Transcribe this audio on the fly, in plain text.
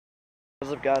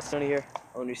What's up guys, Tony here.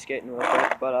 I'm gonna be skating real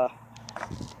quick, but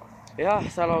yeah, I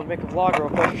thought I would make a vlog real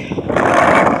quick.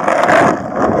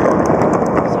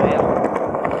 So yeah,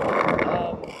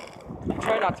 I'm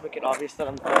trying not to make it obvious that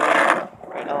I'm filming.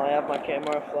 Right now I have my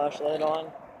camera flashlight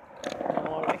on. I don't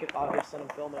want to make it obvious that I'm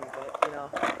filming, but you know,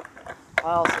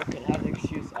 I also can have the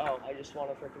excuse, oh, I just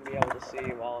want to freaking be able to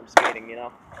see while I'm skating, you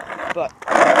know. But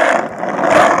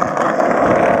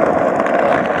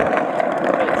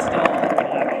still,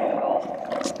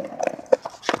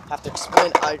 have to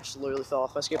explain. I just literally fell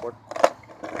off my skateboard.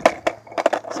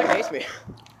 This thing hates me.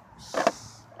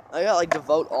 I gotta like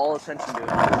devote all attention to it.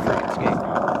 Freaking skate.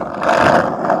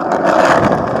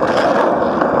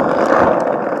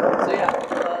 So yeah,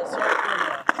 sorry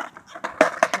for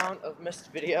the count of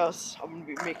missed videos. I'm gonna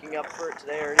be making up for it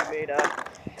today. I already made a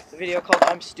video called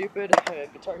 "I'm Stupid."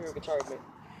 Guitar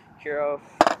Hero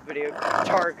video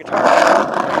guitar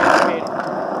I made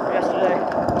yesterday.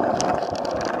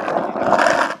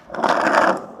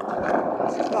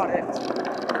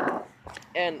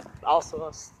 And also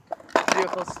a video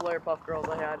called Slayer Puff Girls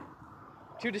I had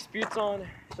 2 disputes on,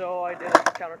 so I did a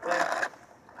counterclaim.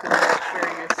 Fair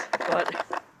use, but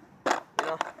you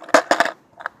know,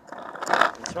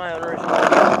 it's my own original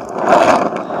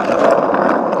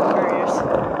fair use.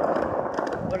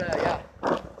 But yeah.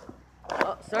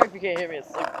 Sorry if you can't hear me,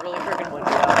 it's like really freaking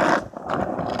windy out.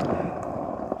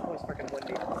 It's always freaking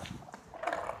windy.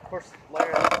 Of course,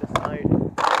 later this night,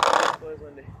 it's always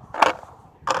windy.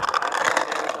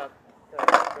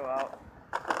 Go out.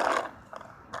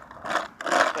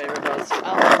 Favorite does.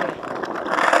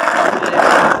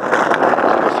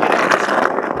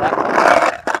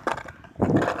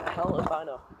 Hell if I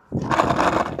know.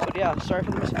 But yeah, sorry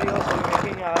for the missed videos. I'm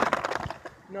making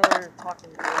another talking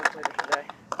video later today.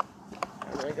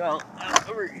 I'm gonna go out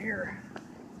over here.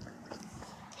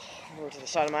 Over to the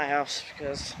side of my house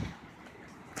because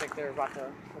I think they're about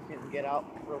to get out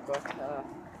real quick.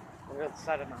 We're to the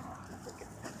side of my house.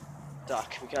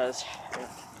 Duck because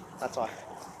that's why.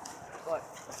 But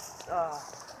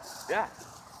yeah,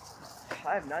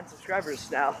 I have 9 subscribers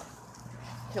now.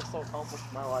 I feel so accomplished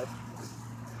in my life.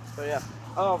 But yeah.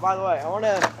 Oh, by the way, I want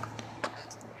to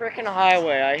freaking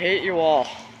highway. I hate you all,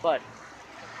 but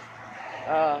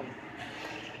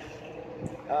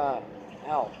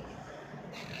hell.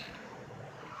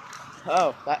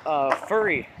 Oh, that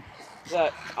furry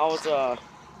that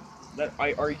that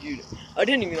I argued. I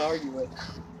didn't even argue with.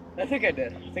 I think I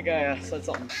did. I think I said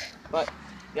something. But,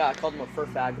 yeah, I called him a fur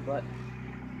fag, but,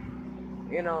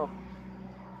 you know,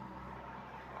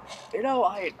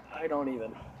 I don't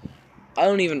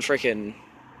even freaking,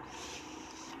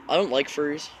 I don't like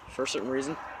furries for a certain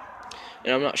reason.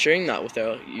 And I'm not sharing that with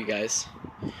you guys.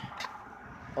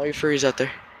 All you furries out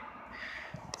there.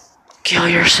 Kill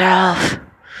yourself.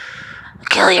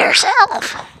 Kill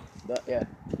yourself. But, yeah.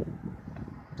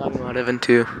 Talking about Evan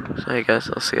too. So, I guess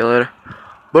I'll see you later.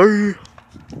 Bye.